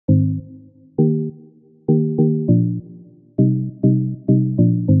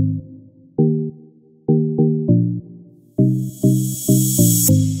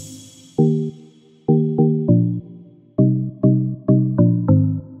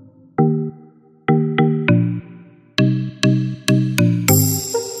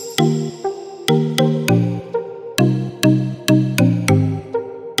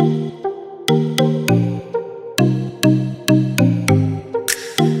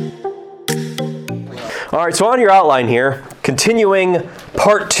All right, so on your outline here, continuing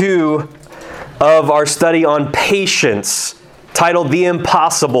part 2 of our study on patience, titled The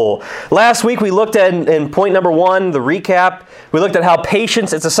Impossible. Last week we looked at, in point number 1, the recap, we looked at how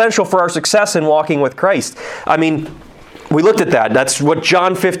patience is essential for our success in walking with Christ. We looked at that. That's what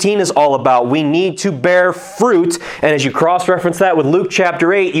John 15 is all about. We need to bear fruit. And as you cross-reference that with Luke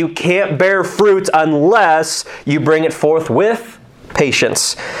chapter 8, you can't bear fruit unless you bring it forth with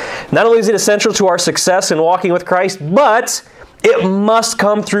patience. Not only is it essential to our success in walking with Christ, but it must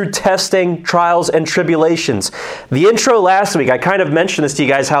come through testing, trials, and tribulations. The intro last week, I kind of mentioned this to you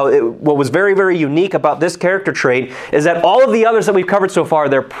guys, how what was very, very unique about this character trait is that all of the others that we've covered so far,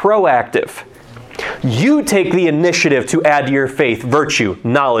 they're proactive. You take the initiative to add to your faith virtue,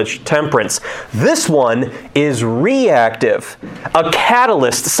 knowledge, temperance. This one is reactive, a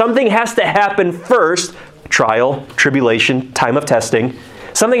catalyst. Something has to happen first. Trial, tribulation, time of testing.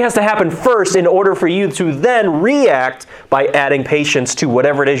 Something has to happen first in order for you to then react by adding patience to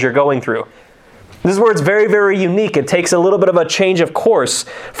whatever it is you're going through. This is where it's very, very unique. It takes a little bit of a change of course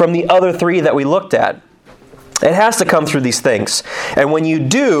from the other 3 that we looked at. It has to come through these things. And when you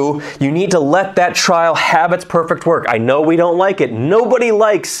do, you need to let that trial have its perfect work. I know we don't like it. Nobody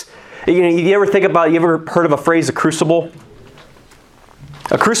likes, you ever heard of a phrase, a crucible?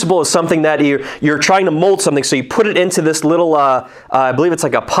 A crucible is something that you're trying to mold something, so you put it into this little, I believe it's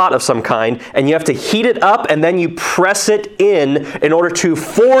like a pot of some kind, and you have to heat it up, and then you press it in order to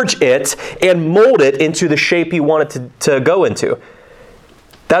forge it and mold it into the shape you want it to go into.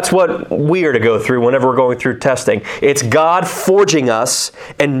 That's what we are to go through whenever we're going through testing. It's God forging us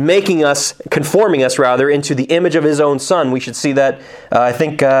and conforming us into the image of His own Son. We should see that,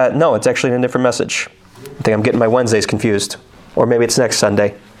 no, it's actually in a different message. I think I'm getting my Wednesdays confused. Or maybe it's next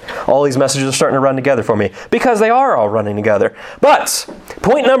Sunday. All these messages are starting to run together for me because they are all running together. But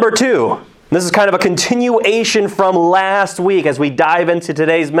point number 2, this is kind of a continuation from last week as we dive into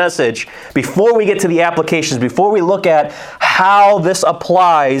today's message. Before we get to the applications, before we look at how this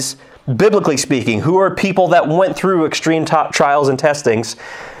applies, biblically speaking, who are people that went through extreme trials and testings.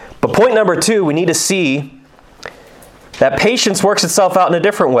 But point number 2, we need to see that patience works itself out in a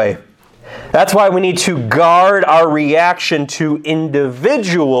different way. That's why we need to guard our reaction to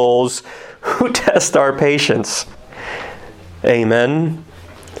individuals who test our patience. Amen.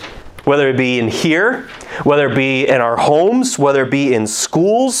 Whether it be in here, whether it be in our homes, whether it be in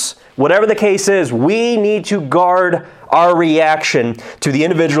schools, whatever the case is, we need to guard our reaction to the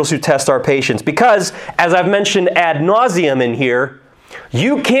individuals who test our patience. Because, as I've mentioned ad nauseum in here,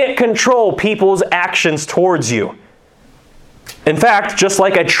 you can't control people's actions towards you. In fact, just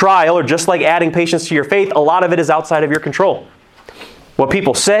like a trial or just like adding patience to your faith, a lot of it is outside of your control. What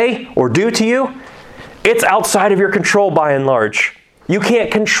people say or do to you, it's outside of your control by and large. You can't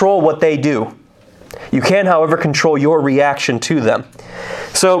control what they do. You can, however, control your reaction to them.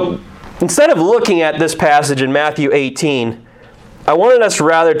 So instead of looking at this passage in Matthew 18, I wanted us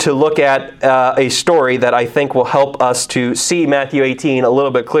rather to look at a story that I think will help us to see Matthew 18 a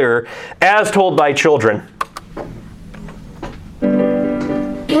little bit clearer, as told by children.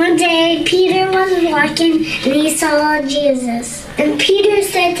 One day, Peter was walking and he saw Jesus. And Peter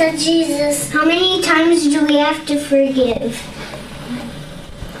said to Jesus, "How many times do we have to forgive?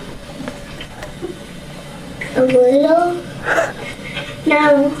 A little?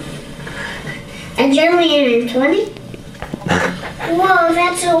 No. A jillion and 20? Whoa,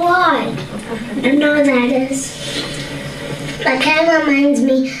 that's a lot. I know that is. That kind of reminds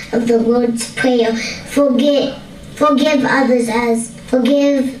me of the Lord's Prayer. Forgive others as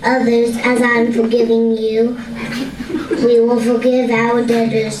I'm forgiving you. We will forgive our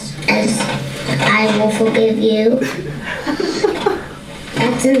debtors as I will forgive you."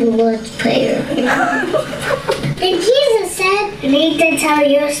 That's in the Lord's Prayer. Then Jesus said, "I need to tell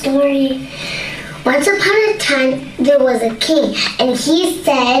you a story. Once upon a time, there was a king, and he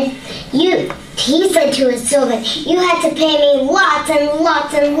said to his servant, 'You had to pay me lots and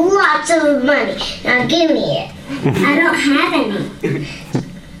lots and lots of money. Now give me it.' 'I don't have any.'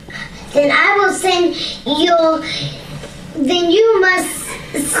 'Then I will then you must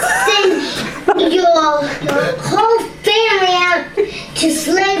send your whole family out to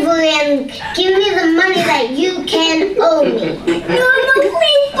slavery and give me the money that you can owe me.'" No,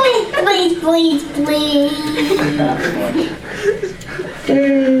 please.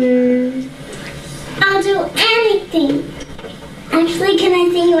 I'll do anything. Actually, can I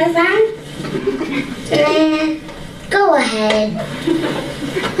sing you a song? Go ahead.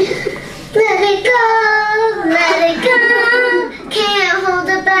 Let it go, can't hold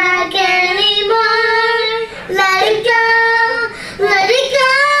it back anymore. Let it go,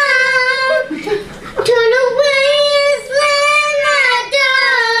 turn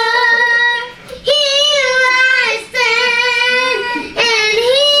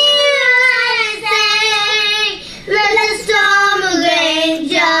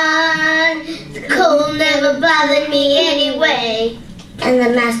the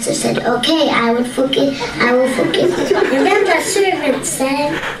master said, okay, I will forgive you. And then the servant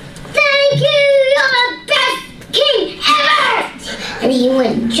said, thank you, you're the best king ever! And he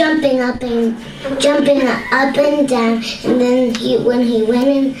went jumping up and down. And then when he went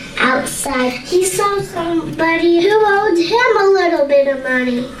in outside, he saw somebody who owed him a little bit of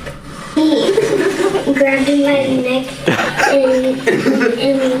money. He grabbed him by the neck and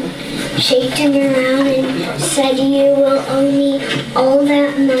shaked him around and said, you will owe me all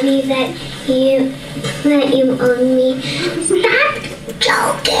that money that you owe me. Stop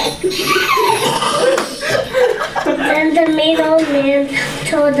joking! Then the mean old man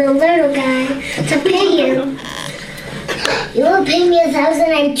told the little guy to pay him. You will pay me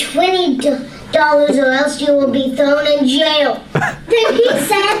 $1,020 or else you will be thrown in jail. Then he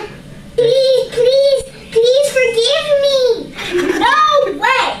said, please forgive me. No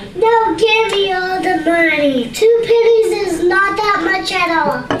way. No, give me all the money. 2 pennies is not that much at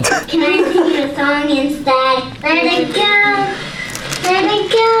all. Can I sing a song instead? Let it go. Let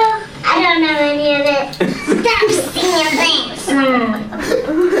it go. I don't know any of it. Stop singing things.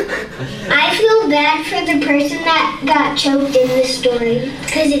 I feel bad for the person that got choked in this story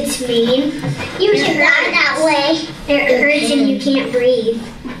because it's mean. You should ride that way. It hurts and you can't breathe.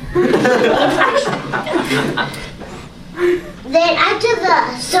 Then after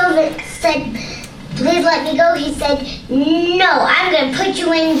the servant said, please let me go, he said, no, I'm going to put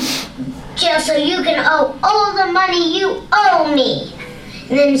you in jail so you can owe all the money you owe me.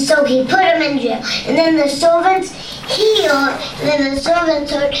 And then so he put him in jail. And then the servants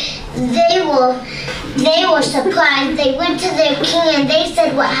heard, they were surprised. They went to their king and they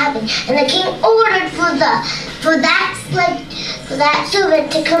said what happened. And the king ordered for that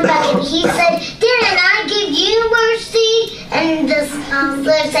servant to come back, and he said, didn't I give you mercy? And the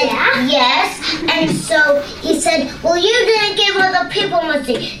servant said, yes. And so he said, well, you didn't give other people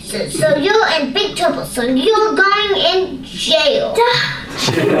mercy, so you're in big trouble, so you're going in jail.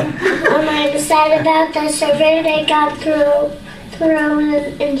 I'm sad about the servant that got thrown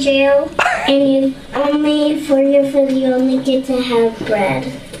in jail, and for your food you only get to have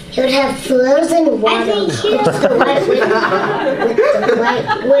bread. He would have frozen water. I think he was the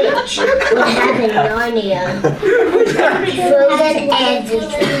white witch would have in Narnia. Frozen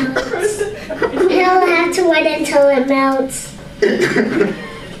everything. He'll have to wait until it melts.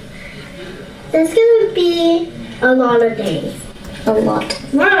 There's gonna be a lot of days. A lot.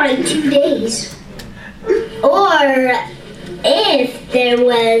 More like 2 days. Or if there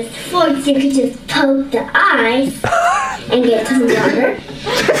was forks, you could just poke the eyes and get some water.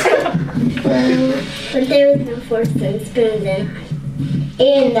 But there was no forks and spoons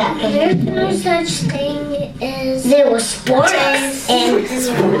in that. There's no such thing as... There was sporks and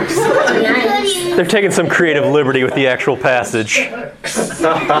knives. They're taking some creative liberty with the actual passage. Yeah,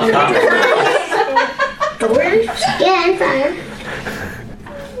 and fire.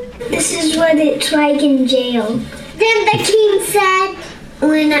 This is what it's like in jail. Then the king said,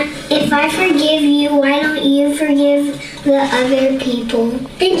 if I forgive you, why don't you forgive the other people?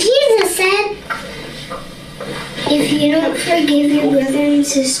 Then Jesus said, if you don't forgive your brothers and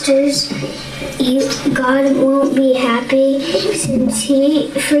sisters, God won't be happy. Since He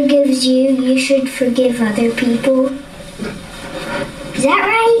forgives you, you should forgive other people. Is that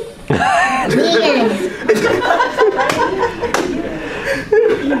right?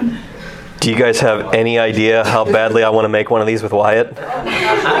 Do you guys have any idea how badly I want to make one of these with Wyatt?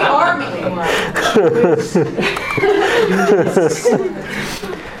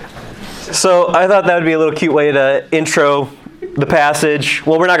 So I thought that would be a little cute way to intro the passage.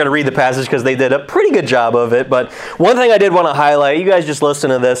 Well, we're not going to read the passage because they did a pretty good job of it. But one thing I did want to highlight, you guys just listen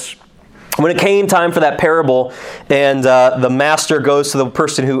to this. When it came time for that parable and the master goes to the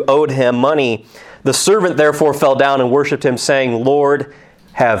person who owed him money, the servant therefore fell down and worshipped him, saying, Lord,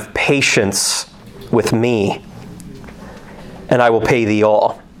 have patience with me, and I will pay thee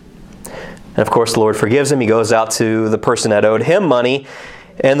all. And of course, the Lord forgives him. He goes out to the person that owed him money.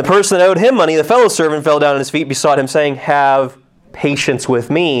 And the person that owed him money, the fellow servant, fell down at his feet, besought him, saying, have patience with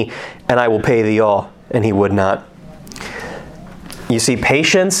me, and I will pay thee all. And he would not. You see,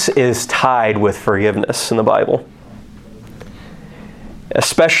 patience is tied with forgiveness in the Bible.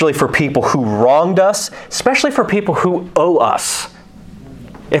 Especially for people who wronged us, especially for people who owe us.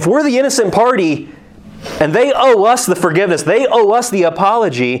 If we're the innocent party and they owe us the forgiveness, they owe us the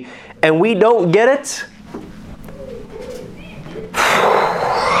apology, and we don't get it,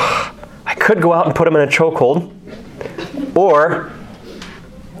 I could go out and put them in a chokehold, or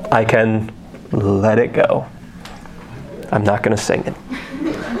I can let it go. I'm not going to sing it.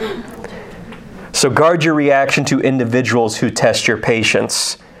 So guard your reaction to individuals who test your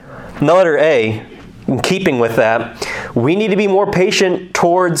patience. And the letter A, in keeping with that, we need to be more patient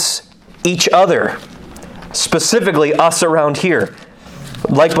towards each other, specifically us around here,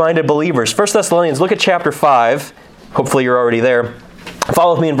 like-minded believers. 1 Thessalonians, look at chapter 5. Hopefully you're already there.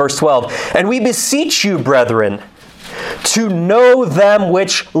 Follow with me in verse 12. And we beseech you, brethren, to know them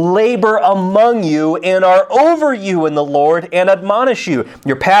which labor among you and are over you in the Lord and admonish you,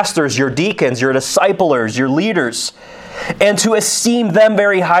 your pastors, your deacons, your disciplers, your leaders, and to esteem them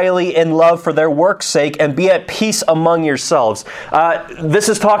very highly in love for their work's sake and be at peace among yourselves. This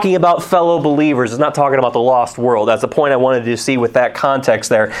is talking about fellow believers. It's not talking about the lost world. That's the point I wanted to see with that context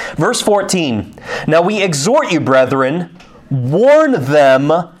there. Verse 14, now we exhort you, brethren, warn them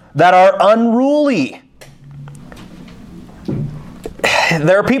that are unruly.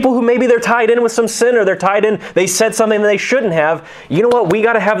 There are people who maybe they're tied in with some sin, or they said something that they shouldn't have. You know what? We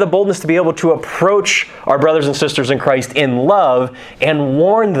got to have the boldness to be able to approach our brothers and sisters in Christ in love and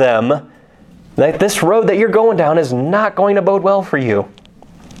warn them that this road that you're going down is not going to bode well for you.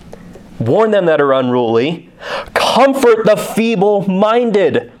 Warn them that are unruly. Comfort the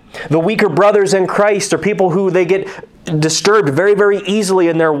feeble-minded. The weaker brothers in Christ are people who they get disturbed very, very easily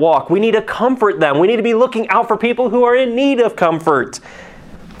in their walk. We need to comfort them. We need to be looking out for people who are in need of comfort.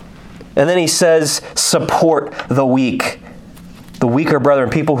 And then he says, support the weak. The weaker brethren,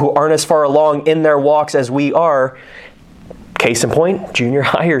 people who aren't as far along in their walks as we are. Case in point, junior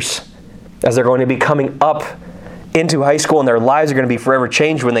hires, as they're going to be coming up into high school and their lives are going to be forever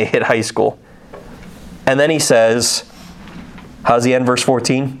changed when they hit high school. And then he says, how does he end verse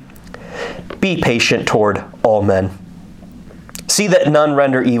 14? Be patient toward all men. See that none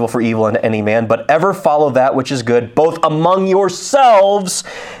render evil for evil unto any man, but ever follow that which is good, both among yourselves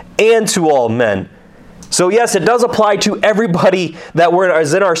and to all men. So yes, it does apply to everybody that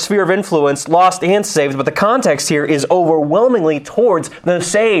is in our sphere of influence, lost and saved, but the context here is overwhelmingly towards the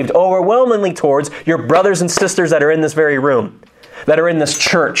saved, overwhelmingly towards your brothers and sisters that are in this very room, that are in this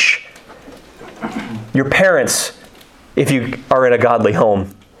church, your parents, if you are in a godly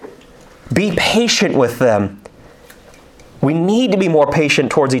home. Be patient with them. We need to be more patient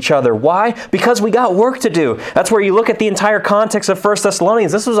towards each other. Why? Because we got work to do. That's where you look at the entire context of 1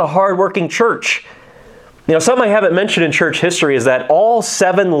 Thessalonians. This was a hard-working church. You know, something I haven't mentioned in church history is that all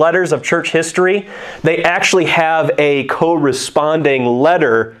 7 letters of church history, they actually have a corresponding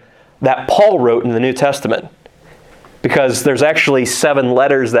letter that Paul wrote in the New Testament. Because there's actually 7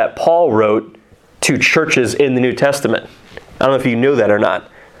 letters that Paul wrote to churches in the New Testament. I don't know if you knew that or not.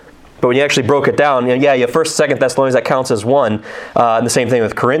 But when you actually broke it down, you have 1st, 2nd Thessalonians, that counts as one. And the same thing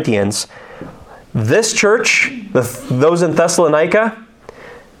with Corinthians. This church, those in Thessalonica,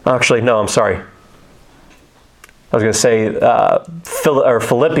 actually, no, I'm sorry. I was going to say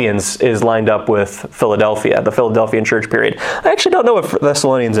Philippians is lined up with Philadelphia, the Philadelphian church period. I actually don't know what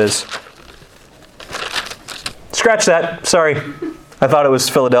Thessalonians is. Scratch that. Sorry. I thought it was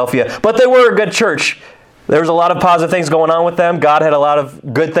Philadelphia. But they were a good church. There was a lot of positive things going on with them. God had a lot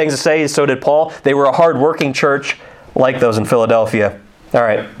of good things to say, so did Paul. They were a hard-working church like those in Philadelphia. All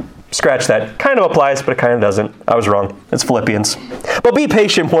right, scratch that. Kind of applies, but it kind of doesn't. I was wrong. It's Philippians. But be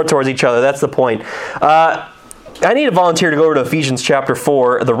patient more towards each other. That's the point. I need a volunteer to go over to Ephesians chapter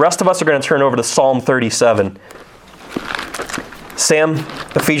 4. The rest of us are going to turn over to Psalm 37. Sam,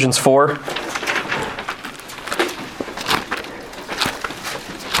 Ephesians 4.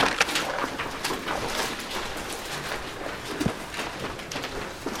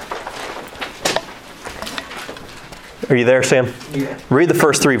 Are you there, Sam? Yeah. Read the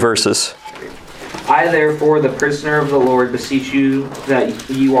first 3 verses. I, therefore, the prisoner of the Lord, beseech you that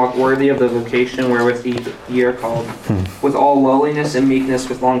ye walk worthy of the vocation wherewith ye are called, with all lowliness and meekness,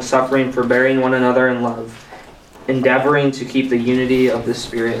 with long suffering, forbearing one another in love, endeavoring to keep the unity of the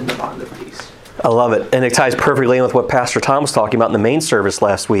Spirit in the bond of peace. I love it. And it ties perfectly in with what Pastor Tom was talking about in the main service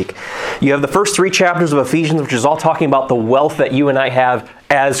last week. You have the first 3 chapters of Ephesians, which is all talking about the wealth that you and I have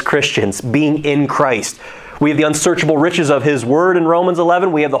as Christians, being in Christ. We have the unsearchable riches of His Word in Romans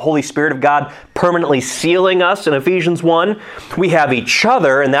 11. We have the Holy Spirit of God permanently sealing us in Ephesians 1. We have each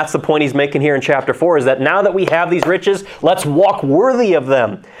other, and that's the point he's making here in chapter 4, is that now that we have these riches, let's walk worthy of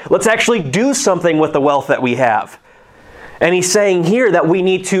them. Let's actually do something with the wealth that we have. And he's saying here that we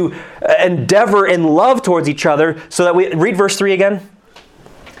need to endeavor in love towards each other so that we... Read verse 3 again.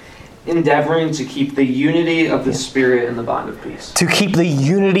 Endeavoring to keep the unity of the Spirit in the bond of peace. To keep the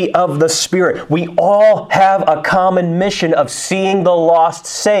unity of the Spirit. We all have a common mission of seeing the lost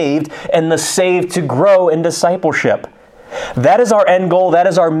saved and the saved to grow in discipleship. That is our end goal. That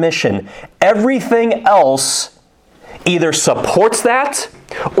is our mission. Everything else either supports that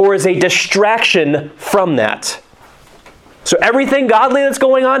or is a distraction from that. So everything godly that's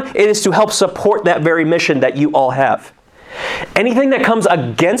going on, it is to help support that very mission that you all have. Anything that comes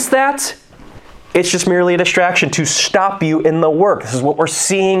against that, it's just merely a distraction to stop you in the work. This is what we're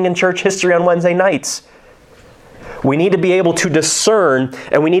seeing in church history on Wednesday nights. We need to be able to discern,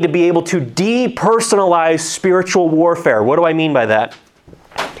 and we need to be able to depersonalize spiritual warfare. What do I mean by that?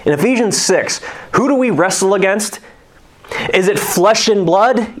 In Ephesians 6, who do we wrestle against? Is it flesh and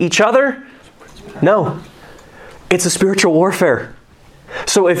blood, each other? No. It's a spiritual warfare.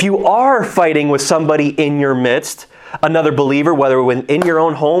 So if you are fighting with somebody in your midst, another believer, whether in your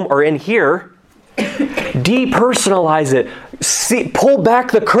own home or in here, depersonalize it. Pull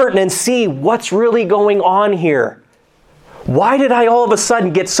back the curtain and see what's really going on here. Why did I all of a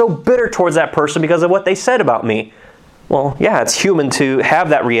sudden get so bitter towards that person because of what they said about me? Well, yeah, it's human to have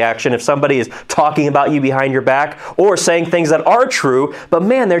that reaction if somebody is talking about you behind your back or saying things that are true, but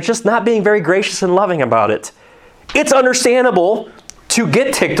man, they're just not being very gracious and loving about it. It's understandable to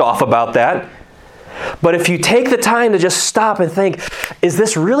get ticked off about that. But if you take the time to just stop and think, is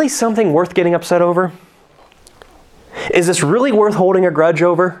this really something worth getting upset over? Is this really worth holding a grudge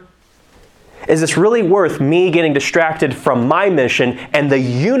over? Is this really worth me getting distracted from my mission and the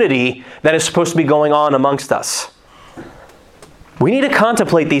unity that is supposed to be going on amongst us? We need to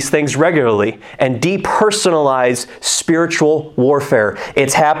contemplate these things regularly and depersonalize spiritual warfare.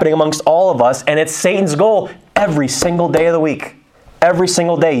 It's happening amongst all of us, and it's Satan's goal every single day of the week. Every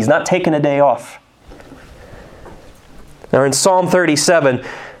single day. He's not taking a day off. Now in Psalm 37,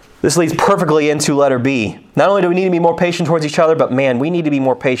 this leads perfectly into letter B. Not only do we need to be more patient towards each other, but man, we need to be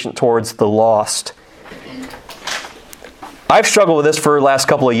more patient towards the lost. I've struggled with this for the last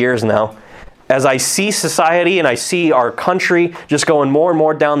couple of years now. As I see society and I see our country just going more and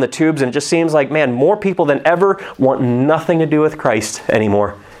more down the tubes, and it just seems like, man, more people than ever want nothing to do with Christ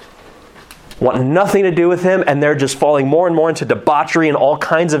anymore. Want nothing to do with Him, and they're just falling more and more into debauchery and all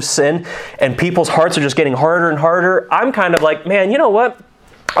kinds of sin, and people's hearts are just getting harder and harder. I'm kind of like, man, you know what?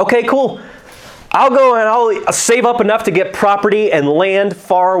 Okay, cool. I'll go and I'll save up enough to get property and land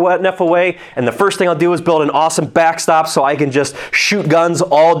far enough away, and the first thing I'll do is build an awesome backstop so I can just shoot guns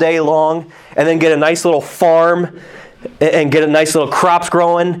all day long, and then get a nice little farm and get a nice little crops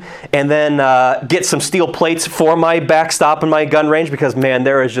growing, and then get some steel plates for my backstop and my gun range, because man,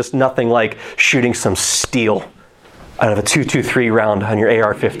 there is just nothing like shooting some steel out of a .223 round on your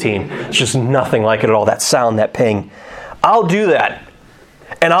AR-15. It's just nothing like it at all. That sound, that ping. I'll do that.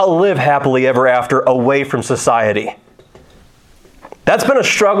 And I'll live happily ever after away from society. That's been a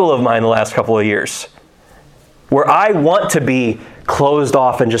struggle of mine the last couple of years, where I want to be closed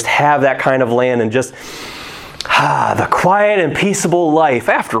off and just have that kind of land and just the quiet and peaceable life.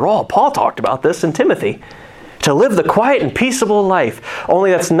 After all, Paul talked about this in Timothy. To live the quiet and peaceable life.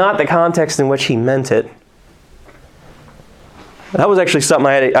 Only that's not the context in which he meant it. That was actually something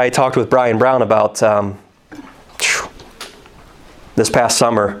I talked with Brian Brown about this past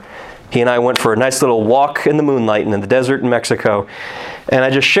summer. He and I went for a nice little walk in the moonlight in the desert in Mexico. And I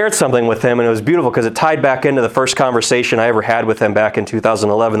just shared something with him, and it was beautiful because it tied back into the first conversation I ever had with him back in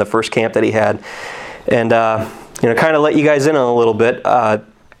 2011, the first camp that he had. And, kind of let you guys in on a little bit.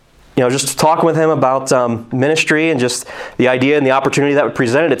 Just talking with him about ministry and just the idea and the opportunity that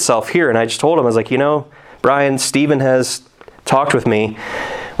presented itself here. And I just told him, I was like, Brian, Stephen has talked with me.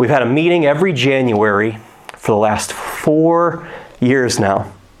 We've had a meeting every January for the last 4 years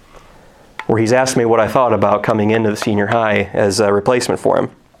now, where he's asked me what I thought about coming into the senior high as a replacement for him.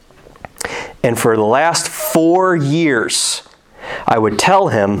 And for the last 4 years, I would tell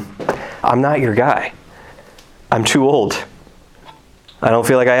him, I'm not your guy. I'm too old. I don't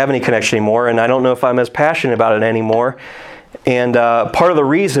feel like I have any connection anymore, and I don't know if I'm as passionate about it anymore. And part of the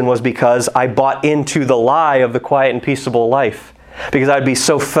reason was because I bought into the lie of the quiet and peaceable life. Because I'd be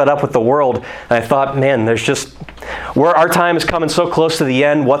so fed up with the world. And I thought, man, where our time is coming so close to the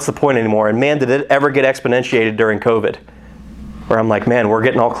end, what's the point anymore? And man, did it ever get exponentiated during COVID. Where I'm like, man, we're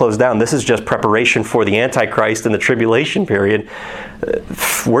getting all closed down. This is just preparation for the Antichrist and the tribulation period.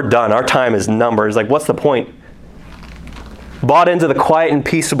 We're done. Our time is numbered. It's like, what's the point? Bought into the quiet and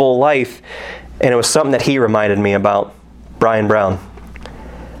peaceable life. And it was something that he reminded me about, Brian Brown.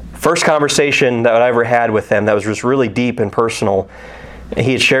 First conversation that I ever had with him that was just really deep and personal.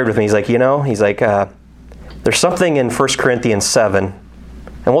 He had shared with me, he's like, there's something in 1 Corinthians 7,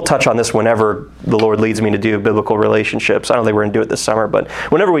 and we'll touch on this whenever the Lord leads me to do biblical relationships. I don't think we're going to do it this summer, but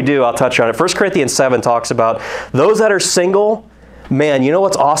whenever we do, I'll touch on it. 1 Corinthians 7 talks about those that are single Man, you know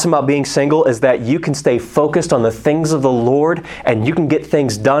what's awesome about being single is that you can stay focused on the things of the Lord and you can get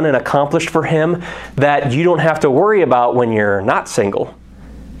things done and accomplished for Him that you don't have to worry about when you're not single.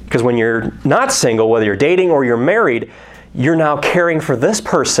 Because when you're not single, whether you're dating or you're married, you're now caring for this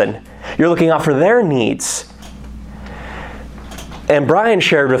person. You're looking out for their needs. And Brian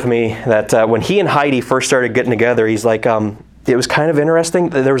shared with me that when he and Heidi first started getting together, he's like, it was kind of interesting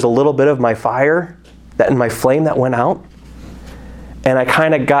that there was a little bit of my fire and my flame that went out. And I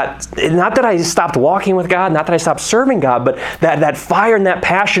kind of got, not that I stopped walking with God, not that I stopped serving God, but that fire and that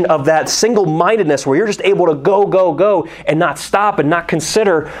passion of that single-mindedness where you're just able to go, and not stop and not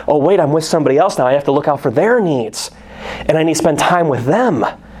consider, oh wait, I'm with somebody else now. I have to look out for their needs. And I need to spend time with them.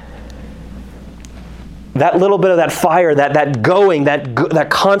 That little bit of that fire, that going, that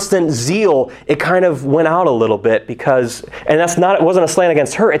constant zeal, it kind of went out a little bit because, and it wasn't a slant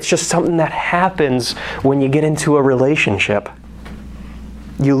against her, it's just something that happens when you get into a relationship.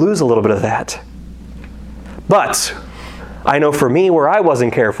 You lose a little bit of that. But I know for me, where I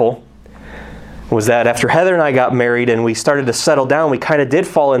wasn't careful, was that after Heather and I got married and we started to settle down, we kind of did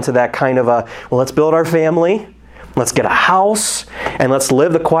fall into that kind of let's build our family, let's get a house, and let's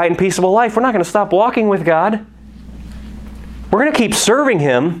live the quiet and peaceable life. We're not going to stop walking with God. We're going to keep serving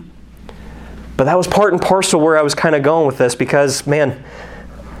Him. But that was part and parcel where I was kind of going with this because, man,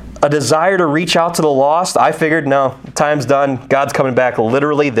 a desire to reach out to the lost, I figured, no, time's done. God's coming back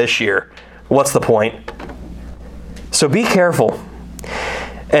literally this year. What's the point? So be careful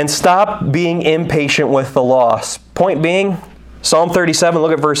and stop being impatient with the lost. Point being, Psalm 37,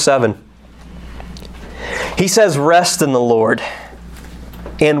 look at verse 7. He says, rest in the Lord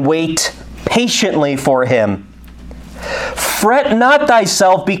and wait patiently for Him. Fret not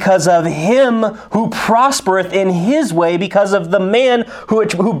thyself because of him who prospereth in his way, because of the man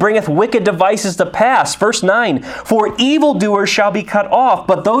who bringeth wicked devices to pass. Verse 9, for evildoers shall be cut off,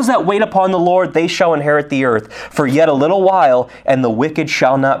 but those that wait upon the Lord, they shall inherit the earth. For yet a little while, and the wicked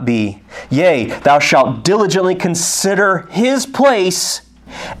shall not be. Yea, thou shalt diligently consider his place,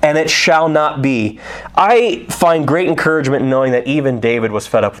 and it shall not be. I find great encouragement in knowing that even David was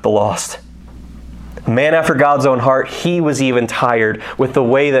fed up with the lost. A man after God's own heart, he was even tired with the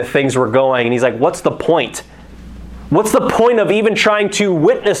way that things were going. And he's like, what's the point? What's the point of even trying to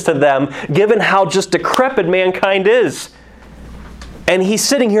witness to them, given how just decrepit mankind is? And he's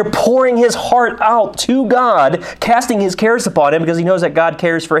sitting here pouring his heart out to God, casting his cares upon Him because he knows that God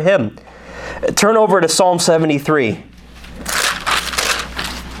cares for him. Turn over to Psalm 73.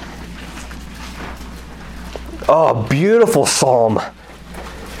 Oh, beautiful psalm.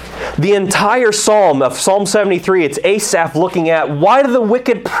 The entire psalm of Psalm 73, it's Asaph looking at, why do the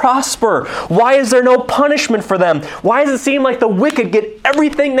wicked prosper? Why is there no punishment for them? Why does it seem like the wicked get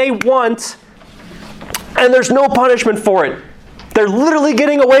everything they want and there's no punishment for it? They're literally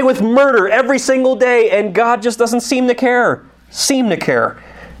getting away with murder every single day and God just doesn't seem to care.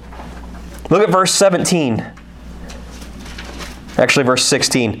 Look at verse 17. Actually, verse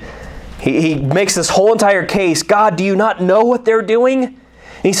 16. He makes this whole entire case. God, do you not know what they're doing?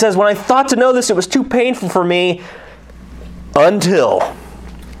 He says, when I thought to know this, it was too painful for me until,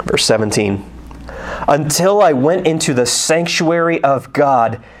 verse 17, until I went into the sanctuary of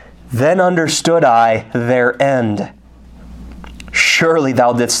God, then understood I their end. Surely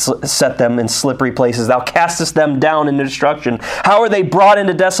thou didst set them in slippery places. Thou castest them down into destruction. How are they brought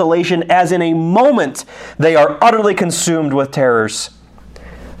into desolation? As in a moment they are utterly consumed with terrors.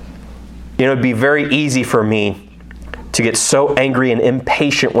 You know, it'd be very easy for me to get so angry and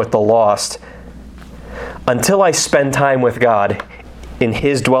impatient with the lost until I spend time with God in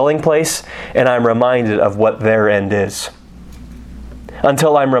His dwelling place and I'm reminded of what their end is.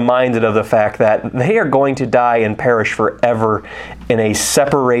 Until I'm reminded of the fact that they are going to die and perish forever in a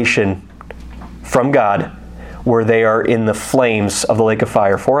separation from God where they are in the flames of the lake of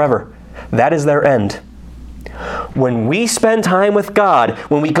fire forever. That is their end. When we spend time with God,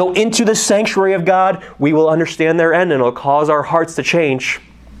 when we go into the sanctuary of God, we will understand their end and it'll cause our hearts to change.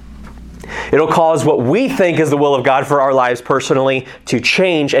 It'll cause what we think is the will of God for our lives personally to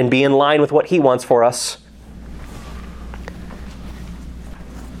change and be in line with what He wants for us.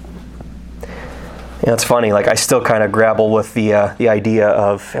 You know, it's funny, like I still kind of grapple with the idea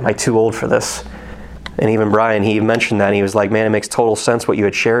of, am I too old for this? And even Brian, he mentioned that. And he was like, man, it makes total sense what you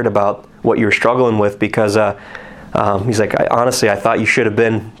had shared about what you were struggling with because he's like, honestly, I thought you should have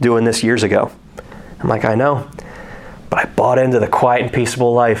been doing this years ago. I'm like, I know. But I bought into the quiet and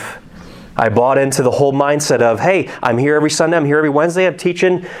peaceable life. I bought into the whole mindset of, hey, I'm here every Sunday, I'm here every Wednesday, I'm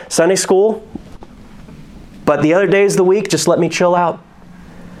teaching Sunday school. But the other days of the week, just let me chill out.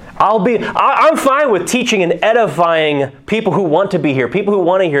 I'm fine with teaching and edifying people who want to be here, people who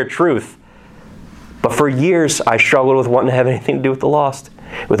want to hear truth. But for years, I struggled with wanting to have anything to do with the lost,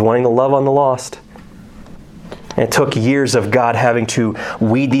 with wanting to love on the lost. And it took years of God having to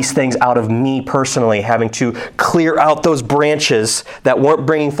weed these things out of me personally, having to clear out those branches that weren't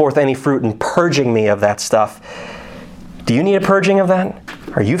bringing forth any fruit and purging me of that stuff. Do you need a purging of that?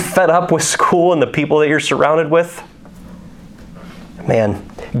 Are you fed up with school and the people that you're surrounded with? Man,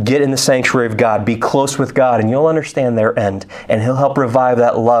 get in the sanctuary of God, be close with God, and you'll understand their end, and He'll help revive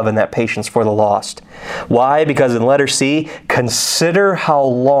that love and that patience for the lost. Why? Because in letter C, consider how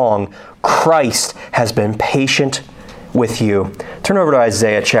long Christ has been patient with you. Turn over to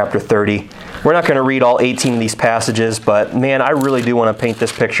Isaiah chapter 30. We're not going to read all 18 of these passages, but man, I really do want to paint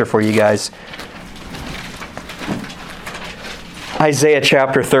this picture for you guys. Isaiah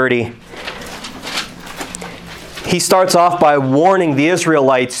chapter 30. He starts off by warning the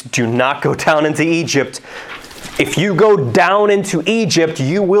Israelites, do not go down into Egypt. If you go down into Egypt,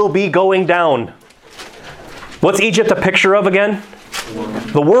 you will be going down. What's Egypt a picture of again?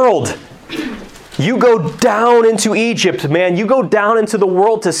 The world. You go down into Egypt, man. You go down into the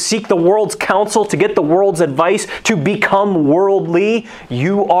world to seek the world's counsel, to get the world's advice, to become worldly.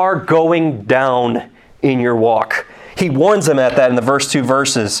 You are going down in your walk. He warns them at that in the first 2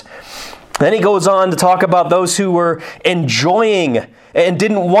 verses. Then he goes on to talk about those who were enjoying and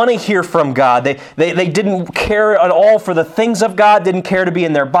didn't want to hear from God. They didn't care at all for the things of God, didn't care to be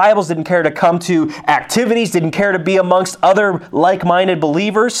in their Bibles, didn't care to come to activities, didn't care to be amongst other like-minded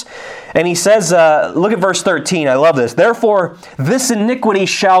believers. And he says, look at verse 13, I love this. Therefore, this iniquity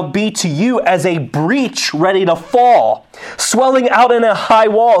shall be to you as a breach ready to fall, swelling out in a high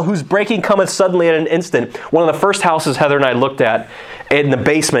wall, whose breaking cometh suddenly at an instant. One of the first houses Heather and I looked at in the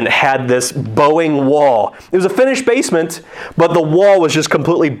basement had this bowing wall. It was a finished basement, but the wall was just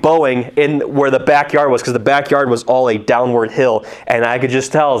completely bowing in where the backyard was, because the backyard was all a downward hill. And I could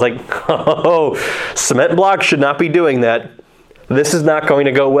just tell, I was like, oh, cement blocks should not be doing that. This is not going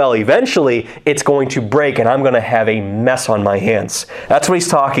to go well. Eventually, it's going to break, and I'm going to have a mess on my hands. That's what he's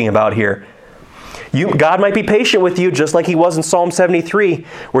talking about here. God might be patient with you, just like He was in Psalm 73,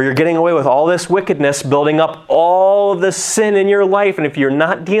 where you're getting away with all this wickedness, building up all the sin in your life. And if you're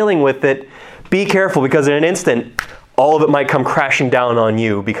not dealing with it, be careful, because in an instant, all of it might come crashing down on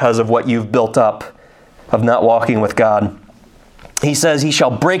you because of what you've built up of not walking with God. He says, He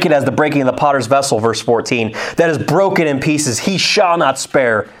shall break it as the breaking of the potter's vessel, verse 14. That is broken in pieces, He shall not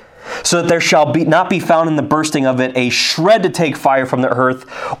spare. So that there shall not be found in the bursting of it a shred to take fire from the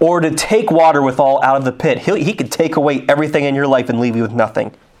earth, or to take water withal out of the pit. He could take away everything in your life and leave you with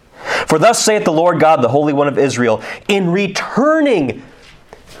nothing. For thus saith the Lord God, the Holy One of Israel, in returning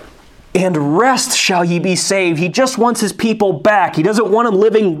and rest shall ye be saved. He just wants His people back. He doesn't want them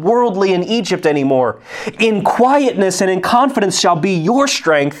living worldly in Egypt anymore. In quietness and in confidence shall be your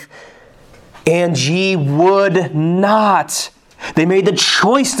strength, and ye would not. They made the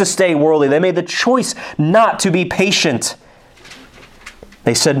choice to stay worldly. They made the choice not to be patient.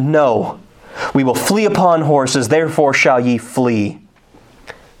 They said, no, we will flee upon horses, therefore shall ye flee.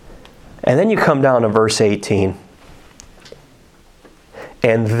 And then you come down to verse 18.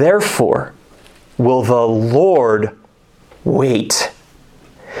 And therefore will the Lord wait,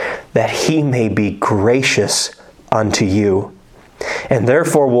 that He may be gracious unto you. And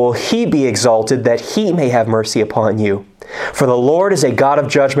therefore will He be exalted, that He may have mercy upon you. For the Lord is a God of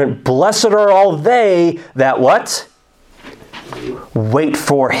judgment. Blessed are all they that what? Wait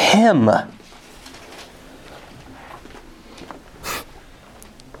for Him.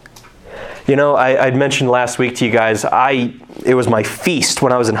 You know, I'd mentioned last week to you guys, it was my feast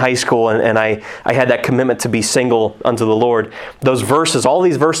when I was in high school, and I had that commitment to be single unto the Lord. Those verses, all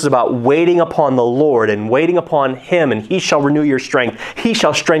these verses about waiting upon the Lord and waiting upon Him, and He shall renew your strength. He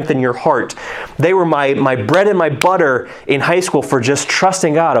shall strengthen your heart. They were my bread and my butter in high school for just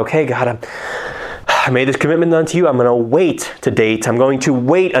trusting God. Okay, God, I made this commitment unto You. I'm going to wait to date. I'm going to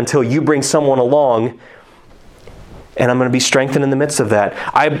wait until You bring someone along. And I'm going to be strengthened in the midst of that.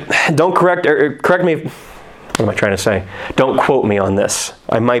 Correct me. What am I trying to say? Don't quote me on this.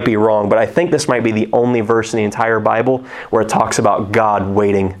 I might be wrong, but I think this might be the only verse in the entire Bible where it talks about God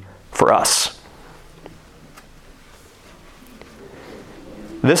waiting for us.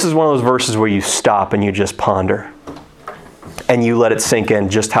 This is one of those verses where you stop and you just ponder. And you let it sink in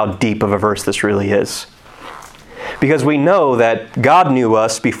just how deep of a verse this really is. Because we know that God knew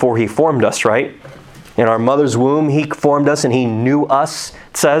us before He formed us, right? In our mother's womb, He formed us and He knew us,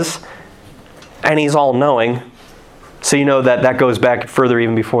 it says. And He's all-knowing. So you know that goes back further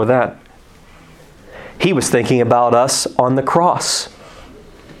even before that. He was thinking about us on the cross.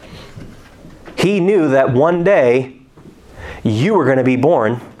 He knew that one day you were going to be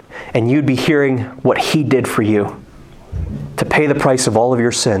born and you'd be hearing what He did for you to pay the price of all of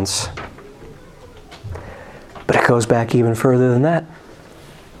your sins. But it goes back even further than that,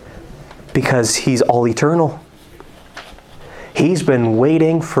 because He's all eternal. He's been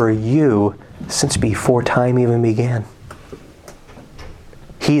waiting for you since before time even began.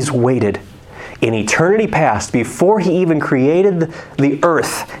 He's waited in eternity past, before He even created the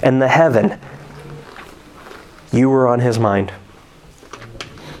earth and the heaven. You were on His mind.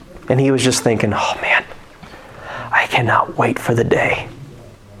 And He was just thinking, oh man, I cannot wait for the day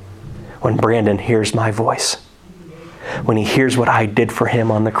when Brandon hears my voice, when he hears what I did for him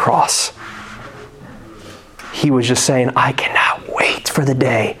on the cross. He was just saying, I cannot wait for the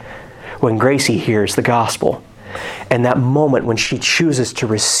day when Gracie hears the gospel. And that moment when she chooses to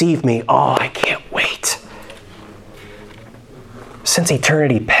receive me, oh, I can't wait. Since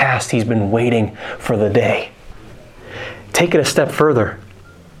eternity past, He's been waiting for the day. Take it a step further.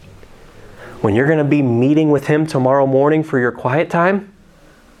 When you're going to be meeting with Him tomorrow morning for your quiet time,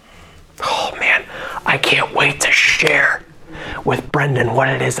 oh man, I can't wait to share with Brendan what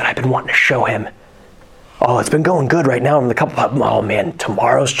it is that I've been wanting to show him. Oh, it's been going good right now in the couple of, oh man,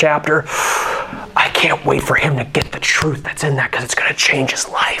 tomorrow's chapter, I can't wait for him to get the truth that's in that, because it's going to change his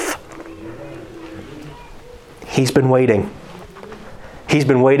life. He's been waiting. He's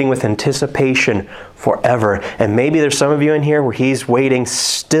been waiting with anticipation forever. And maybe there's some of you in here where He's waiting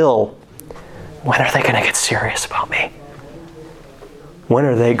still. When are they going to get serious about me? When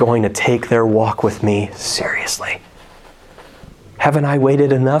are they going to take their walk with me seriously? Haven't I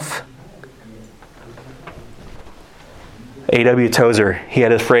waited enough? A.W. Tozer, he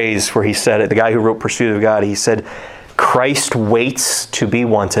had a phrase where he said it, the guy who wrote Pursuit of God, he said, Christ waits to be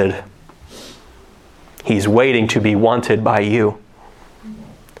wanted. He's waiting to be wanted by you.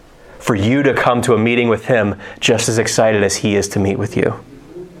 For you to come to a meeting with Him just as excited as He is to meet with you.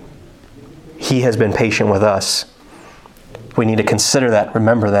 He has been patient with us. We need to consider that,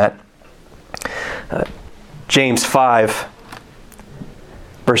 remember that. James 5,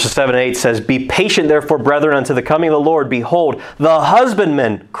 verses 7 and 8 says, Be patient, therefore, brethren, unto the coming of the Lord. Behold, the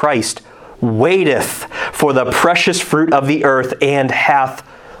husbandman, Christ, waiteth for the precious fruit of the earth, and hath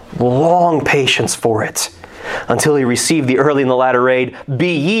long patience for it, until He receive the early and the latter rain.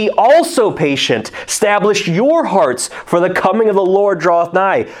 Be ye also patient. Establish your hearts, for the coming of the Lord draweth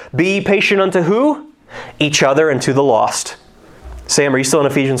nigh. Be ye patient unto who? Each other, and to the lost. Sam, are you still in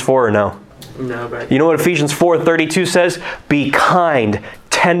Ephesians 4 or no? No, but you know what Ephesians 4:32 says? Be kind,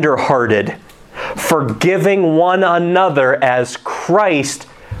 tender-hearted, forgiving one another as Christ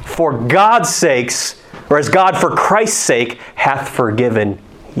for God's sakes, or as God for Christ's sake hath forgiven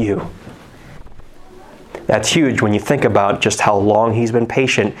you. That's huge when you think about just how long He's been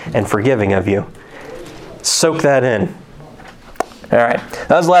patient and forgiving of you. Soak that in. All right,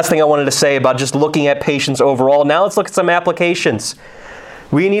 that was the last thing I wanted to say about just looking at patience overall. Now let's look at some applications.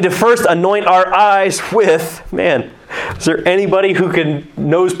 We need to first anoint our eyes with, man, is there anybody who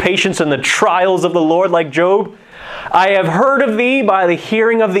knows patience in the trials of the Lord like Job? I have heard of thee by the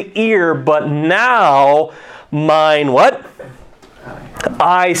hearing of the ear, but now mine what?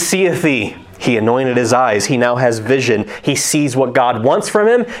 Eye seeth thee. He anointed his eyes. He now has vision. He sees what God wants from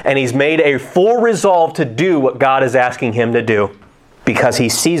him, and he's made a full resolve to do what God is asking him to do, because he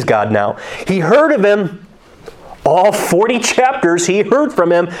sees God now. He heard of Him. All 40 chapters he heard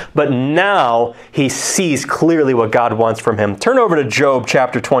from Him, but now he sees clearly what God wants from him. Turn over to Job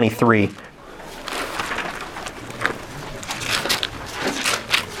chapter 23.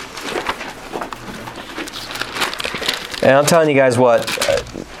 And I'm telling you guys what,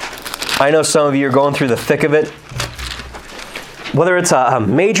 I know some of you are going through the thick of it. Whether it's a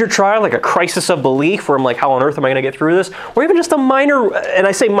major trial, like a crisis of belief, where I'm like, how on earth am I going to get through this? Or even just a minor, and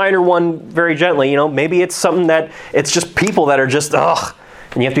I say minor one very gently, maybe it's something that, it's just people that are just, and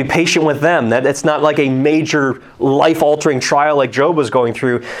you have to be patient with them. That it's not like a major life-altering trial like Job was going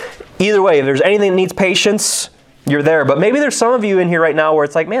through. Either way, if there's anything that needs patience, you're there. But maybe there's some of you in here right now where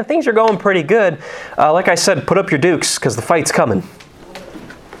it's like, man, things are going pretty good. Like I said, put up your dukes, because the fight's coming.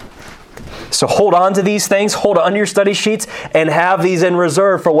 So hold on to these things, hold on to your study sheets, and have these in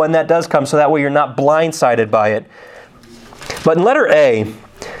reserve for when that does come, so that way you're not blindsided by it. But in letter A,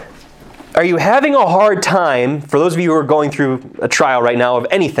 are you having a hard time, for those of you who are going through a trial right now of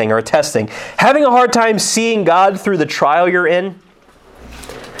anything or a testing, having a hard time seeing God through the trial you're in?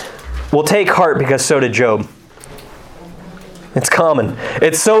 Well, take heart, because so did Job. It's common.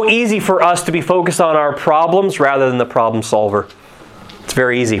 It's so easy for us to be focused on our problems rather than the problem solver. It's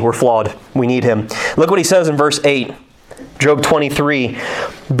very easy. We're flawed. We need Him. Look what he says in verse 8. Job 23.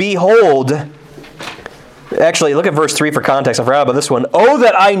 Behold, Actually, look at verse 3 for context. I forgot about this one. Oh,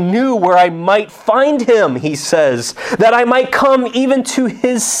 that I knew where I might find him, he says, that I might come even to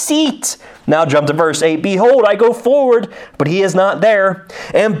his seat. Now jump to verse 8. Behold, I go forward, but he is not there,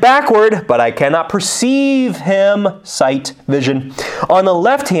 and backward, but I cannot perceive him. Sight, vision. On the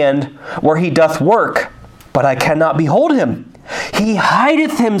left hand, where he doth work, but I cannot behold him. He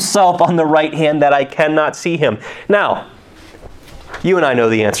hideth himself on the right hand, that I cannot see him. Now, you and I know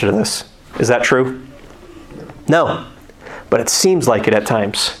the answer to this. Is that true? No, but it seems like it at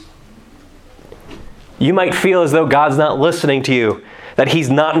times. You might feel as though God's not listening to you, that he's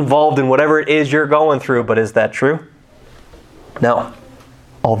not involved in whatever it is you're going through, but is that true? No,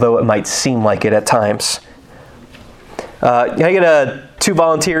 although it might seem like it at times. Can I get 2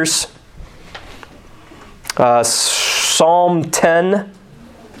 volunteers? Psalm 10, and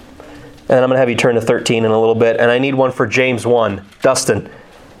I'm going to have you turn to 13 in a little bit, and I need one for James 1. Dustin,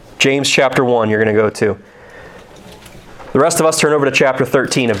 James chapter 1 you're going to go to. The rest of us turn over to chapter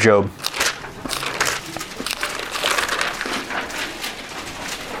 13 of Job.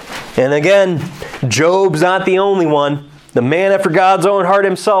 And again, Job's not the only one. The man after God's own heart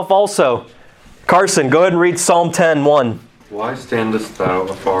himself also. Carson, go ahead and read Psalm 10:1. Why standest thou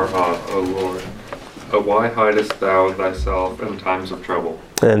afar off, O Lord? Why hidest thou thyself in times of trouble?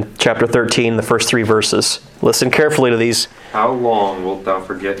 And chapter 13, the first 3 verses. Listen carefully to these. How long wilt thou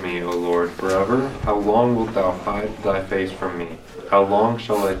forget me, O Lord, forever? How long wilt thou hide thy face from me? How long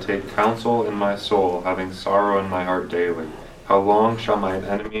shall I take counsel in my soul, having sorrow in my heart daily? How long shall mine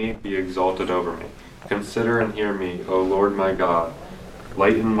enemy be exalted over me? Consider and hear me, O Lord my God.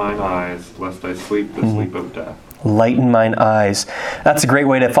 Lighten mine eyes, lest I sleep the sleep of death. Lighten mine eyes. That's a great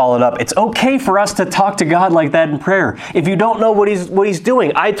way to follow it up. It's okay for us to talk to God like that in prayer. If you don't know what he's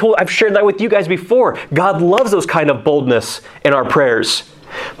doing, I've shared that with you guys before. God loves those kind of boldness in our prayers.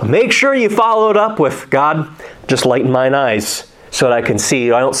 But make sure you follow it up with, God, just lighten mine eyes so that I can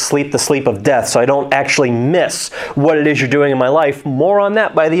see. I don't sleep the sleep of death, so I don't actually miss what it is you're doing in my life. More on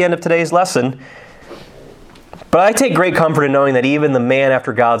that by the end of today's lesson. But I take great comfort in knowing that even the man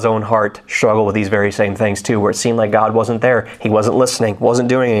after God's own heart struggled with these very same things too, where it seemed like God wasn't there. He wasn't listening, wasn't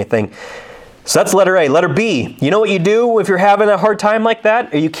doing anything. So that's letter A. Letter B. You know what you do if you're having a hard time like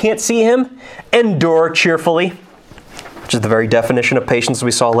that, or you can't see him? Endure cheerfully, which is the very definition of patience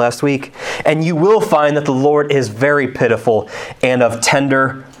we saw last week. And you will find that the Lord is very pitiful and of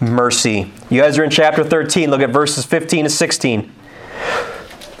tender mercy. You guys are in chapter 13. Look at verses 15 to 16.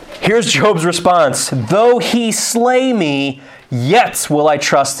 Here's Job's response. Though he slay me, yet will I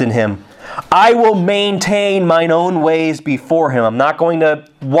trust in him. I will maintain mine own ways before him. I'm not going to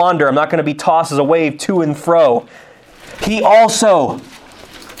wander. I'm not going to be tossed as a wave to and fro. He also,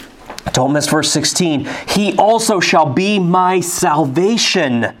 don't miss verse 16, he also shall be my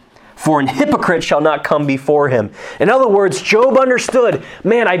salvation. For an hypocrite shall not come before him. In other words, Job understood,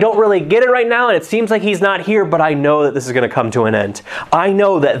 man, I don't really get it right now, and it seems like he's not here, but I know that this is going to come to an end. I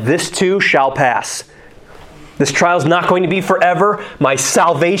know that this too shall pass. This trial's not going to be forever. My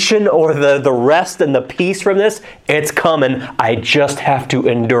salvation or the rest and the peace from this, it's coming. I just have to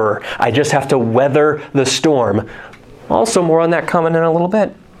endure. I just have to weather the storm. Also, more on that coming in a little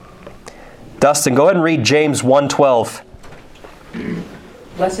bit. Dustin, go ahead and read James 1:12.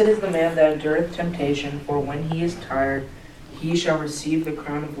 Blessed is the man that endureth temptation, for when he is tired, he shall receive the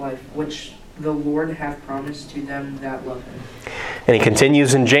crown of life, which the Lord hath promised to them that love him. And he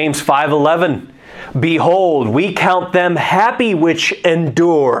continues in James 5:11. Behold, we count them happy which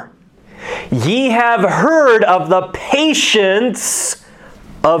endure. Ye have heard of the patience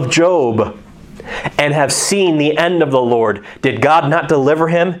of Job, and have seen the end of the Lord. Did God not deliver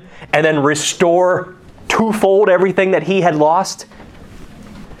him and then restore twofold everything that he had lost?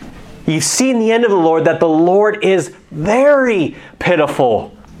 You've seen the end of the Lord, that the Lord is very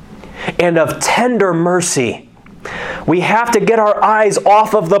pitiful and of tender mercy. We have to get our eyes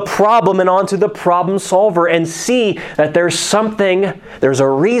off of the problem and onto the problem solver and see that there's a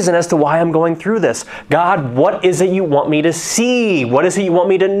reason as to why I'm going through this. God, what is it you want me to see? What is it you want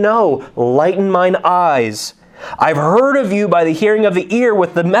me to know? Lighten mine eyes. I've heard of you by the hearing of the ear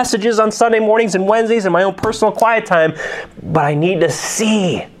with the messages on Sunday mornings and Wednesdays and my own personal quiet time, but I need to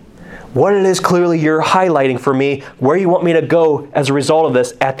see what it is clearly you're highlighting for me, where you want me to go as a result of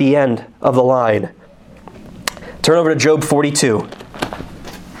this at the end of the line. Turn over to Job 42.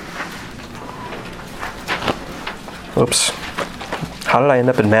 Oops. How did I end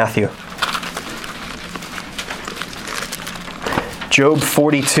up in Matthew? Job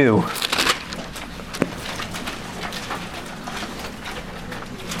 42.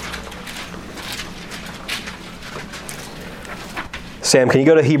 Sam, can you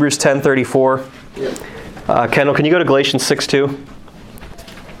go to Hebrews 10:34? Yep. Kendall, can you go to Galatians 6:2?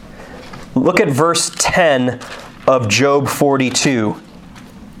 Look at verse 10 of Job 42.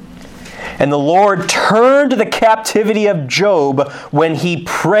 And the Lord turned the captivity of Job when he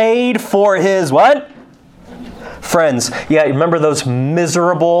prayed for his what? Friends. Yeah, remember those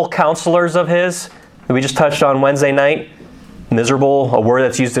miserable counselors of his that we just touched on Wednesday night? Miserable, a word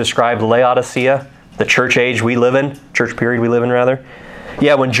that's used to describe Laodicea, the church age we live in, church period we live in rather.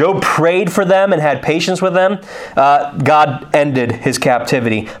 Yeah, when Job prayed for them and had patience with them, God ended his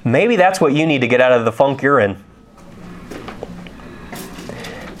captivity. Maybe that's what you need to get out of the funk you're in.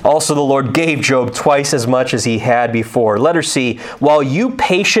 Also, the Lord gave Job twice as much as he had before. Letter C, while you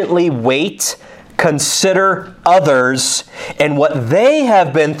patiently wait, consider others and what they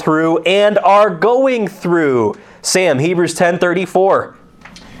have been through and are going through. Sam, Hebrews 10:34.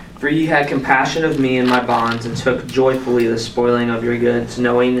 For ye had compassion of me and my bonds, and took joyfully the spoiling of your goods,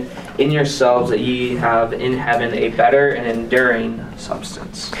 knowing in yourselves that ye have in heaven a better and enduring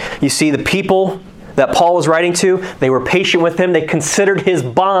substance. You see, the people that Paul was writing to, they were patient with him, they considered his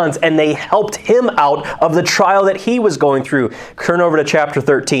bonds, and they helped him out of the trial that he was going through. Turn over to chapter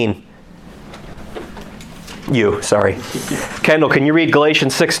 13. Kendall, can you read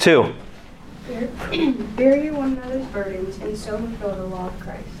Galatians 6:2? Bear ye one another's burdens, and so fulfill the law of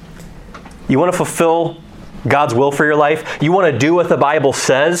Christ. You want to fulfill God's will for your life? You want to do what the Bible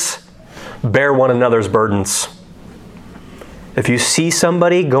says? Bear one another's burdens. If you see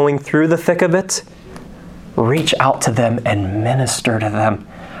somebody going through the thick of it, reach out to them and minister to them.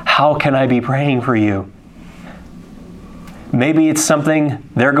 How can I be praying for you? Maybe it's something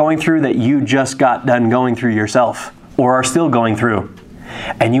they're going through that you just got done going through yourself or are still going through.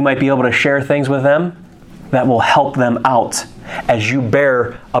 And you might be able to share things with them that will help them out as you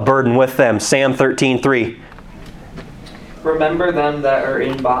bear a burden with them. Sam 13:3. Remember them that are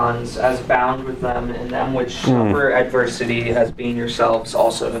in bonds, as bound with them, and them which suffer adversity, as being yourselves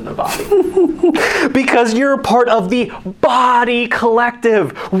also in the body. Because you're part of the body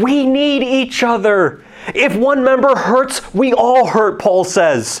collective. We need each other. If one member hurts, we all hurt, Paul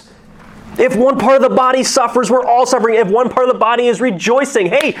says. If one part of the body suffers, we're all suffering. If one part of the body is rejoicing,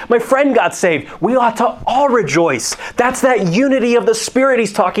 hey, my friend got saved, we ought to all rejoice. That's that unity of the Spirit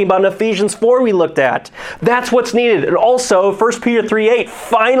he's talking about in Ephesians 4 we looked at. That's what's needed. And also, 1 Peter 3:8,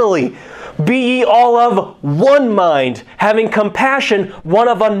 finally, be ye all of one mind, having compassion one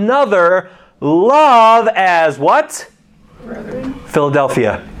of another, love as what? Brethren.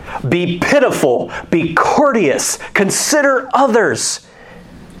 Philadelphia. Be pitiful, be courteous, consider others.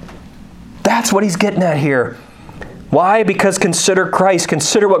 That's what he's getting at here. Why? Because consider Christ.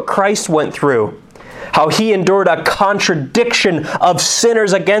 Consider what Christ went through. How he endured a contradiction of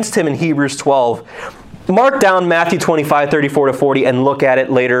sinners against him in Hebrews 12. Mark down Matthew 25:34-40 and look at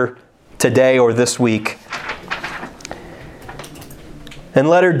it later today or this week. And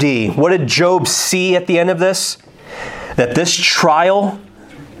letter D, what did Job see at the end of this? That this trial,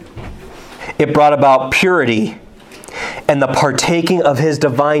 it brought about purity and the partaking of his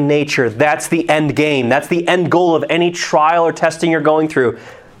divine nature. That's the end game. That's the end goal of any trial or testing you're going through.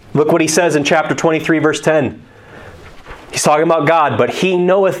 Look what he says in chapter 23, verse 10. He's talking about God. But he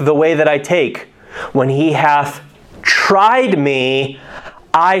knoweth the way that I take. When he hath tried me,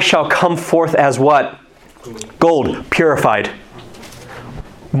 I shall come forth as what? Gold, purified.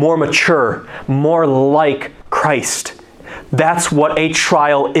 More mature, more like Christ. That's what a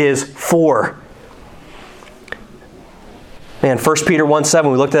trial is for. Man, 1 Peter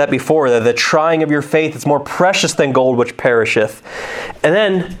 1:7, we looked at that before, that the trying of your faith is more precious than gold which perisheth. And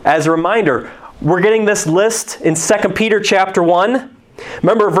then, as a reminder, we're getting this list in 2 Peter chapter 1.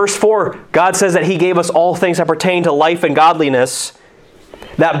 Remember verse 4, God says that he gave us all things that pertain to life and godliness,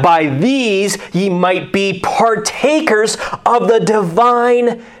 that by these ye might be partakers of the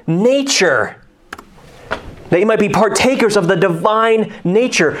divine nature. That you might be partakers of the divine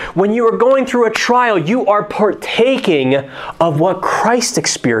nature. When you are going through a trial, you are partaking of what Christ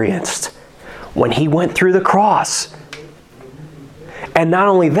experienced when he went through the cross. And not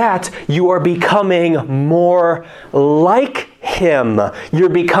only that, you are becoming more like him. You're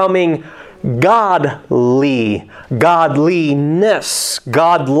becoming godly, godliness,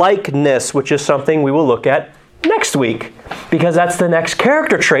 godlikeness, which is something we will look at next week, because that's the next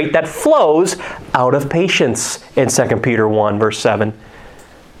character trait that flows out of patience in 2 Peter 1, verse 7.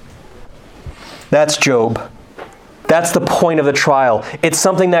 That's Job. That's the point of the trial. It's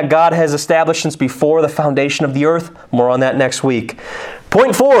something that God has established since before the foundation of the earth. More on that next week.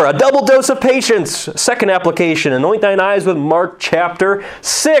 Point 4, a double dose of patience. Second application, anoint thine eyes with Mark chapter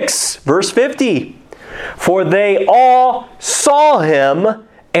 6, verse 50. For they all saw him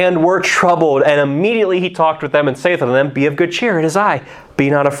and were troubled. And immediately he talked with them and saith unto them, Be of good cheer, it is I. Be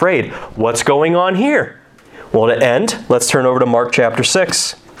not afraid. What's going on here? Well, to end, let's turn over to Mark chapter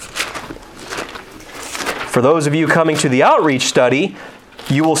 6. For those of you coming to the outreach study,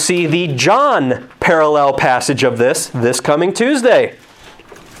 you will see the John parallel passage of this coming Tuesday.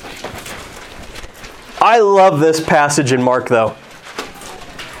 I love this passage in Mark, though.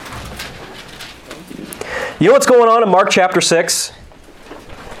 You know what's going on in Mark chapter 6?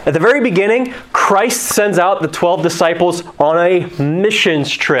 At the very beginning, Christ sends out the 12 disciples on a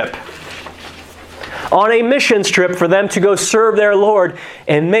missions trip. On a missions trip for them to go serve their Lord.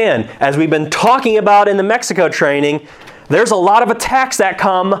 And man, as we've been talking about in the Mexico training, there's a lot of attacks that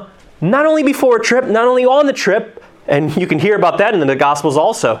come not only before a trip, not only on the trip, and you can hear about that in the Gospels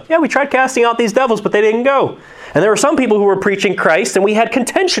also. Yeah, we tried casting out these devils, but they didn't go. And there were some people who were preaching Christ, and we had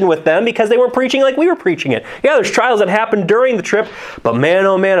contention with them because they weren't preaching like we were preaching it. Yeah, there's trials that happen during the trip, but man,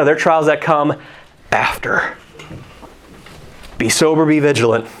 oh man, are there trials that come after. Be sober, be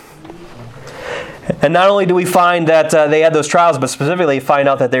vigilant. And not only do we find that they had those trials, but specifically find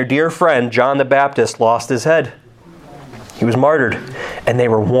out that their dear friend, John the Baptist, lost his head. He was martyred, and they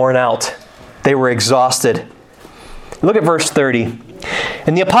were worn out. They were exhausted. Look at verse 30.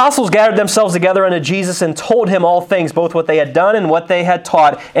 And the apostles gathered themselves together unto Jesus and told him all things, both what they had done and what they had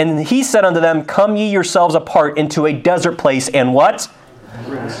taught. And he said unto them, Come ye yourselves apart into a desert place, and what?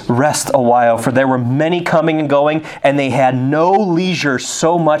 Rest a while, for there were many coming and going, and they had no leisure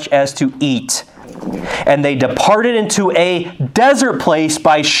so much as to eat. And they departed into a desert place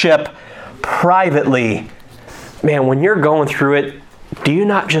by ship privately. Man, when you're going through it, do you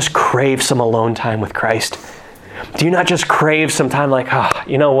not just crave some alone time with Christ? Do you not just crave some time like,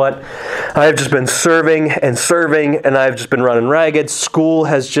 you know what? I've just been serving, and I've just been running ragged. School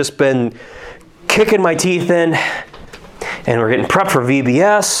has just been kicking my teeth in, and we're getting prepped for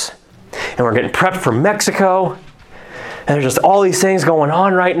VBS, and we're getting prepped for Mexico, and there's just all these things going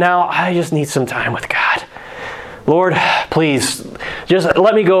on right now. I just need some time with God. Lord, please, just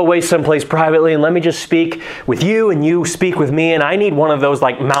let me go away someplace privately and let me just speak with you and you speak with me. And I need one of those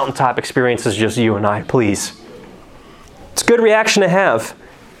like mountaintop experiences, just you and I, please. It's a good reaction to have.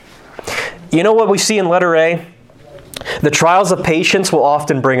 You know what we see in letter A? The trials of patience will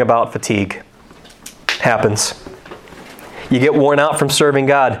often bring about fatigue. Happens. You get worn out from serving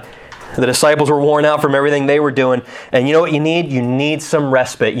God. The disciples were worn out from everything they were doing. And you know what you need? You need some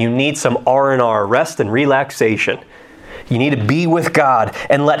respite. You need some R&R, rest and relaxation. You need to be with God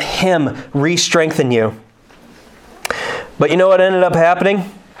and let Him re-strengthen you. But you know what ended up happening?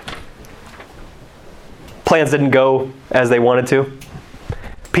 Plans didn't go as they wanted to.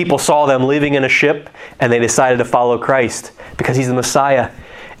 People saw them leaving in a ship and they decided to follow Christ because He's the Messiah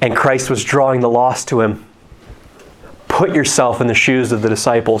and Christ was drawing the lost to Him. Put yourself in the shoes of the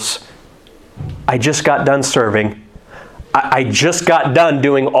disciples. I just got done serving. I just got done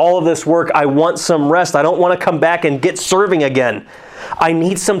doing all of this work. I want some rest. I don't want to come back and get serving again. I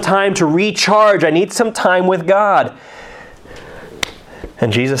need some time to recharge. I need some time with God.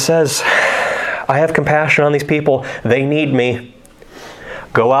 And Jesus says, I have compassion on these people. They need me.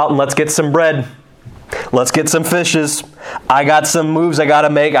 Go out and let's get some bread. Let's get some fishes. I got some moves I got to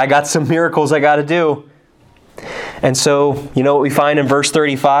make. I got some miracles I got to do. And so, you know what we find in verse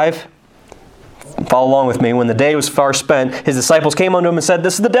 35? Follow along with me. When the day was far spent, His disciples came unto Him and said,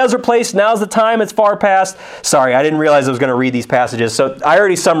 This is the desert place. Now's the time. It's far past. Sorry, I didn't realize I was going to read these passages. So I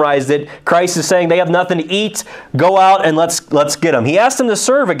already summarized it. Christ is saying they have nothing to eat. Go out and let's get them. He asked them to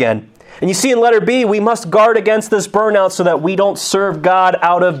serve again. And you see in letter B, we must guard against this burnout so that we don't serve God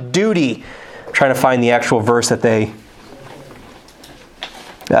out of duty. I'm trying to find the actual verse that they...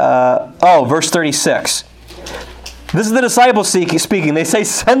 verse 36. This is the disciples speaking. They say,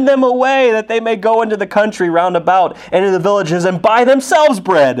 Send them away that they may go into the country round about and in the villages and buy themselves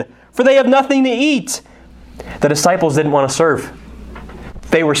bread, for they have nothing to eat. The disciples didn't want to serve.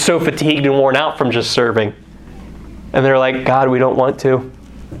 They were so fatigued and worn out from just serving. And they're like, God, we don't want to.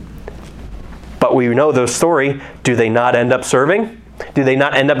 But we know the story. Do they not end up serving? Do they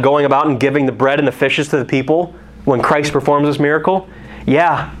not end up going about and giving the bread and the fishes to the people when Christ performs this miracle?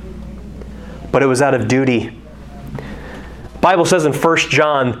 Yeah. But it was out of duty. The Bible says in 1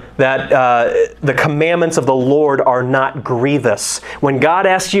 John that the commandments of the Lord are not grievous. When God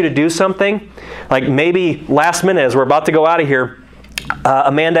asks you to do something, like maybe last minute as we're about to go out of here,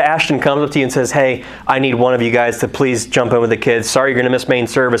 Amanda Ashton comes up to you and says, Hey, I need one of you guys to please jump in with the kids. Sorry you're going to miss main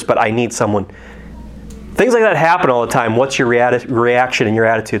service, but I need someone. Things like that happen all the time. What's your reaction and your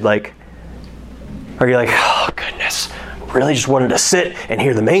attitude like? Are you like, oh goodness, really just wanted to sit and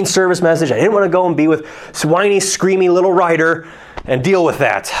hear the main service message. I didn't want to go and be with whiny, screamy little Ryder. and deal with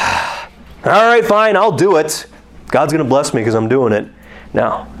that. All right, fine, I'll do it. God's going to bless me because I'm doing it.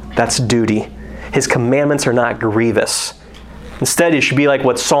 No, that's duty. His commandments are not grievous. Instead, it should be like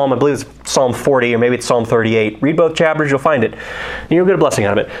what Psalm, I believe it's Psalm 40 or maybe it's Psalm 38. Read both chapters, you'll find it. And you'll get a blessing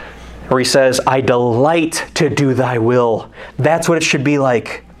out of it. Where he says, I delight to do thy will. That's what it should be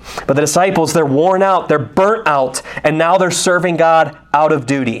like. But the disciples, they're worn out, they're burnt out, and now they're serving God out of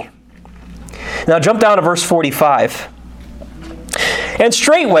duty. Now jump down to verse 45. And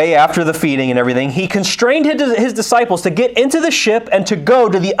straightway, after the feeding and everything, he constrained his disciples to get into the ship and to go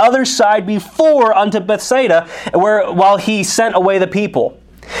to the other side before unto Bethsaida, while he sent away the people.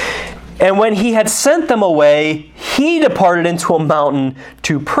 And when he had sent them away, he departed into a mountain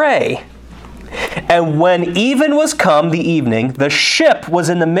to pray. And when even was come the evening, the ship was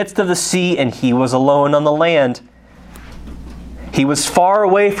in the midst of the sea, and he was alone on the land. He was far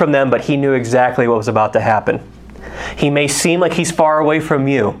away from them, but he knew exactly what was about to happen. He may seem like he's far away from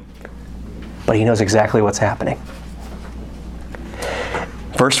you, but he knows exactly what's happening.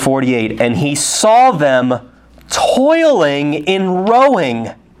 Verse 48, and he saw them toiling in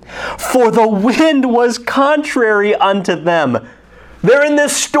rowing, for the wind was contrary unto them. They're in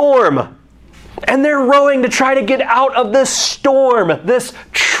this storm, and they're rowing to try to get out of this storm, this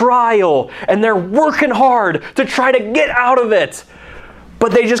trial, and they're working hard to try to get out of it.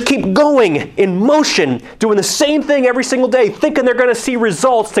 But they just keep going in motion, doing the same thing every single day, thinking they're going to see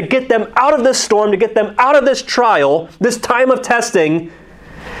results to get them out of this storm, to get them out of this trial, this time of testing.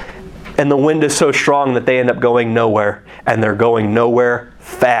 And the wind is so strong that they end up going nowhere. And they're going nowhere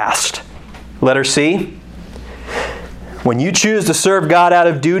fast. Letter C. When you choose to serve God out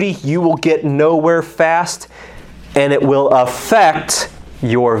of duty, you will get nowhere fast, and it will affect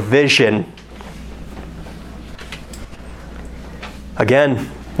your vision. Again,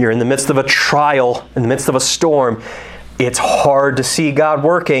 you're in the midst of a trial, in the midst of a storm. It's hard to see God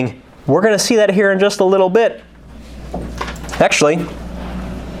working. We're going to see that here in just a little bit. Actually,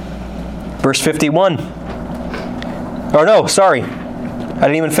 verse 51. Or no, sorry. I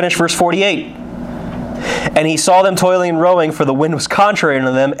didn't even finish verse 48. And he saw them toiling and rowing, for the wind was contrary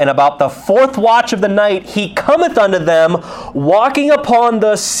unto them. And about the fourth watch of the night he cometh unto them, walking upon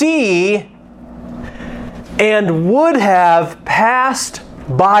the sea, and would have passed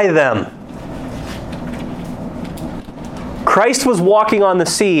by them. Christ was walking on the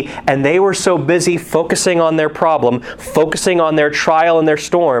sea, and they were so busy focusing on their problem, focusing on their trial and their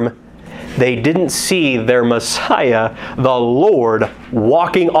storm, they didn't see their Messiah, the Lord,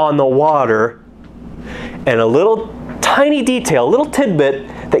 walking on the water. And a little tiny detail, a little tidbit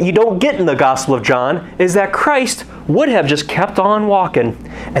that you don't get in the Gospel of John is that Christ would have just kept on walking,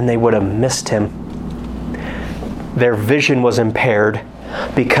 and they would have missed him. Their vision was impaired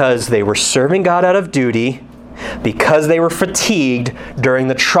because they were serving God out of duty, because they were fatigued during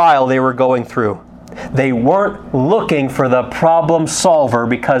the trial they were going through. They weren't looking for the problem solver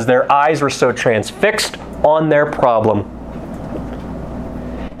because their eyes were so transfixed on their problem.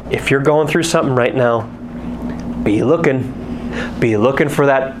 If you're going through something right now, be looking. Be looking for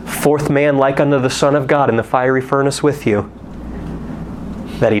that fourth man like unto the Son of God in the fiery furnace with you.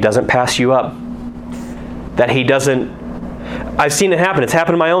 That he doesn't pass you up. That he doesn't... I've seen it happen. It's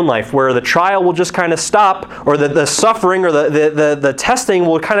happened in my own life where the trial will just kind of stop, or the suffering or the testing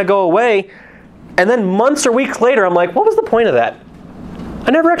will kind of go away. And then months or weeks later, I'm like, what was the point of that?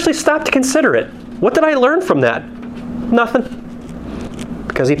 I never actually stopped to consider it. What did I learn from that? Nothing.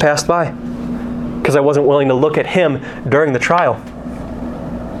 Because he passed by. Because I wasn't willing to look at him during the trial.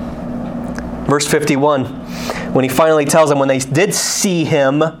 Verse 51, when he finally tells them when they did see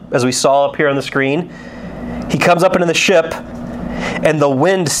him, as we saw up here on the screen, he comes up into the ship, and the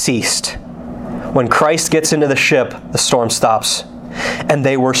wind ceased. When Christ gets into the ship, the storm stops. And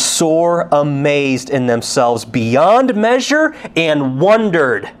they were sore amazed in themselves beyond measure and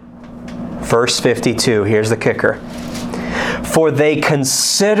wondered. Verse 52, here's the kicker. For they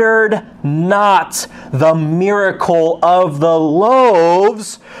considered not the miracle of the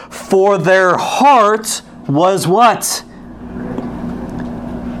loaves, for their heart was what?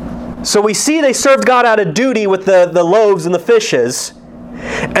 So we see they served God out of duty with the loaves and the fishes.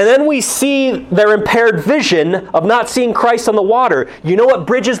 And then we see their impaired vision of not seeing Christ on the water. You know what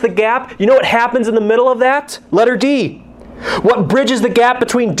bridges the gap? You know what happens in the middle of that? Letter D. What bridges the gap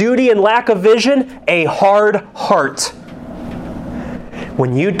between duty and lack of vision? A hard heart.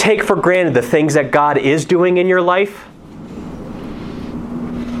 When you take for granted the things that God is doing in your life,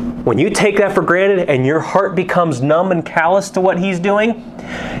 when you take that for granted and your heart becomes numb and callous to what He's doing,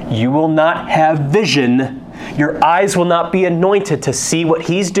 you will not have vision. Your eyes will not be anointed to see what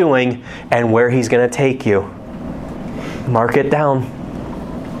He's doing and where He's going to take you. Mark it down.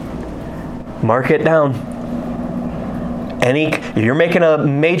 Mark it down. If you're making a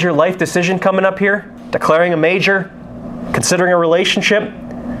major life decision coming up here, declaring a major, considering a relationship,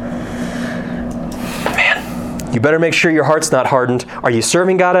 man, you better make sure your heart's not hardened. Are you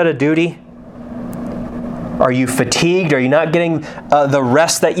serving God out of duty? Are you fatigued? Are you not getting the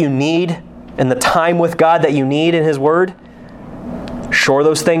rest that you need and the time with God that you need in His Word? Shore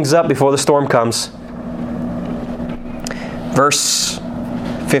those things up before the storm comes. Verse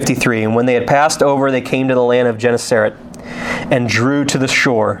 53, and when they had passed over, they came to the land of Gennesaret and drew to the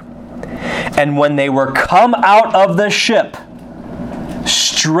shore. And when they were come out of the ship,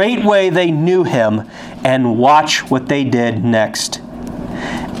 straightway they knew him, and watch what they did next.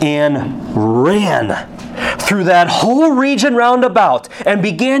 And ran through that whole region round about, and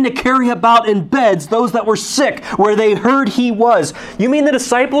began to carry about in beds those that were sick, where they heard he was. You mean the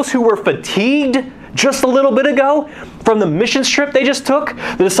disciples who were fatigued just a little bit ago from the mission trip they just took?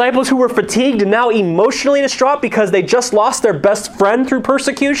 The disciples who were fatigued and now emotionally distraught because they just lost their best friend through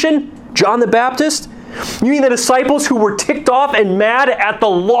persecution? John the Baptist? You mean the disciples who were ticked off and mad at the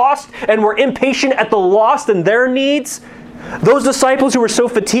lost and were impatient at the lost and their needs? Those disciples who were so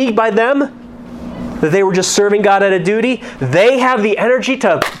fatigued by them that they were just serving God out of duty, they have the energy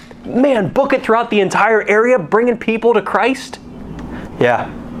to, book it throughout the entire area, bringing people to Christ? Yeah.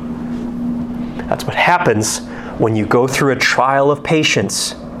 That's what happens when you go through a trial of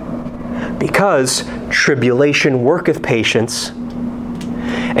patience. Because tribulation worketh patience,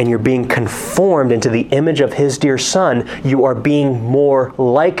 and you're being conformed into the image of His dear Son, you are being more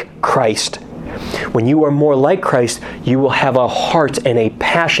like Christ. When you are more like Christ, you will have a heart and a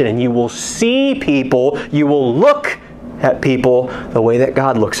passion, and you will see people, you will look at people the way that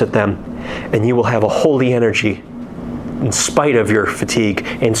God looks at them, and you will have a holy energy in spite of your fatigue,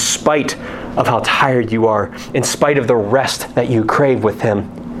 in spite of how tired you are, in spite of the rest that you crave with Him.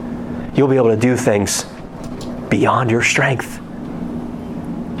 You'll be able to do things beyond your strength.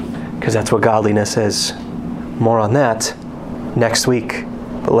 Because that's what godliness is. More on that next week.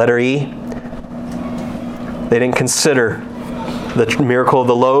 The letter E, they didn't consider the miracle of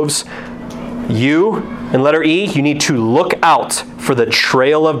the loaves. You, in letter E, you need to look out for the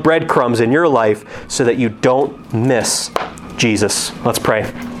trail of breadcrumbs in your life so that you don't miss Jesus. Let's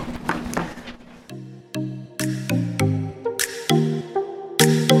pray.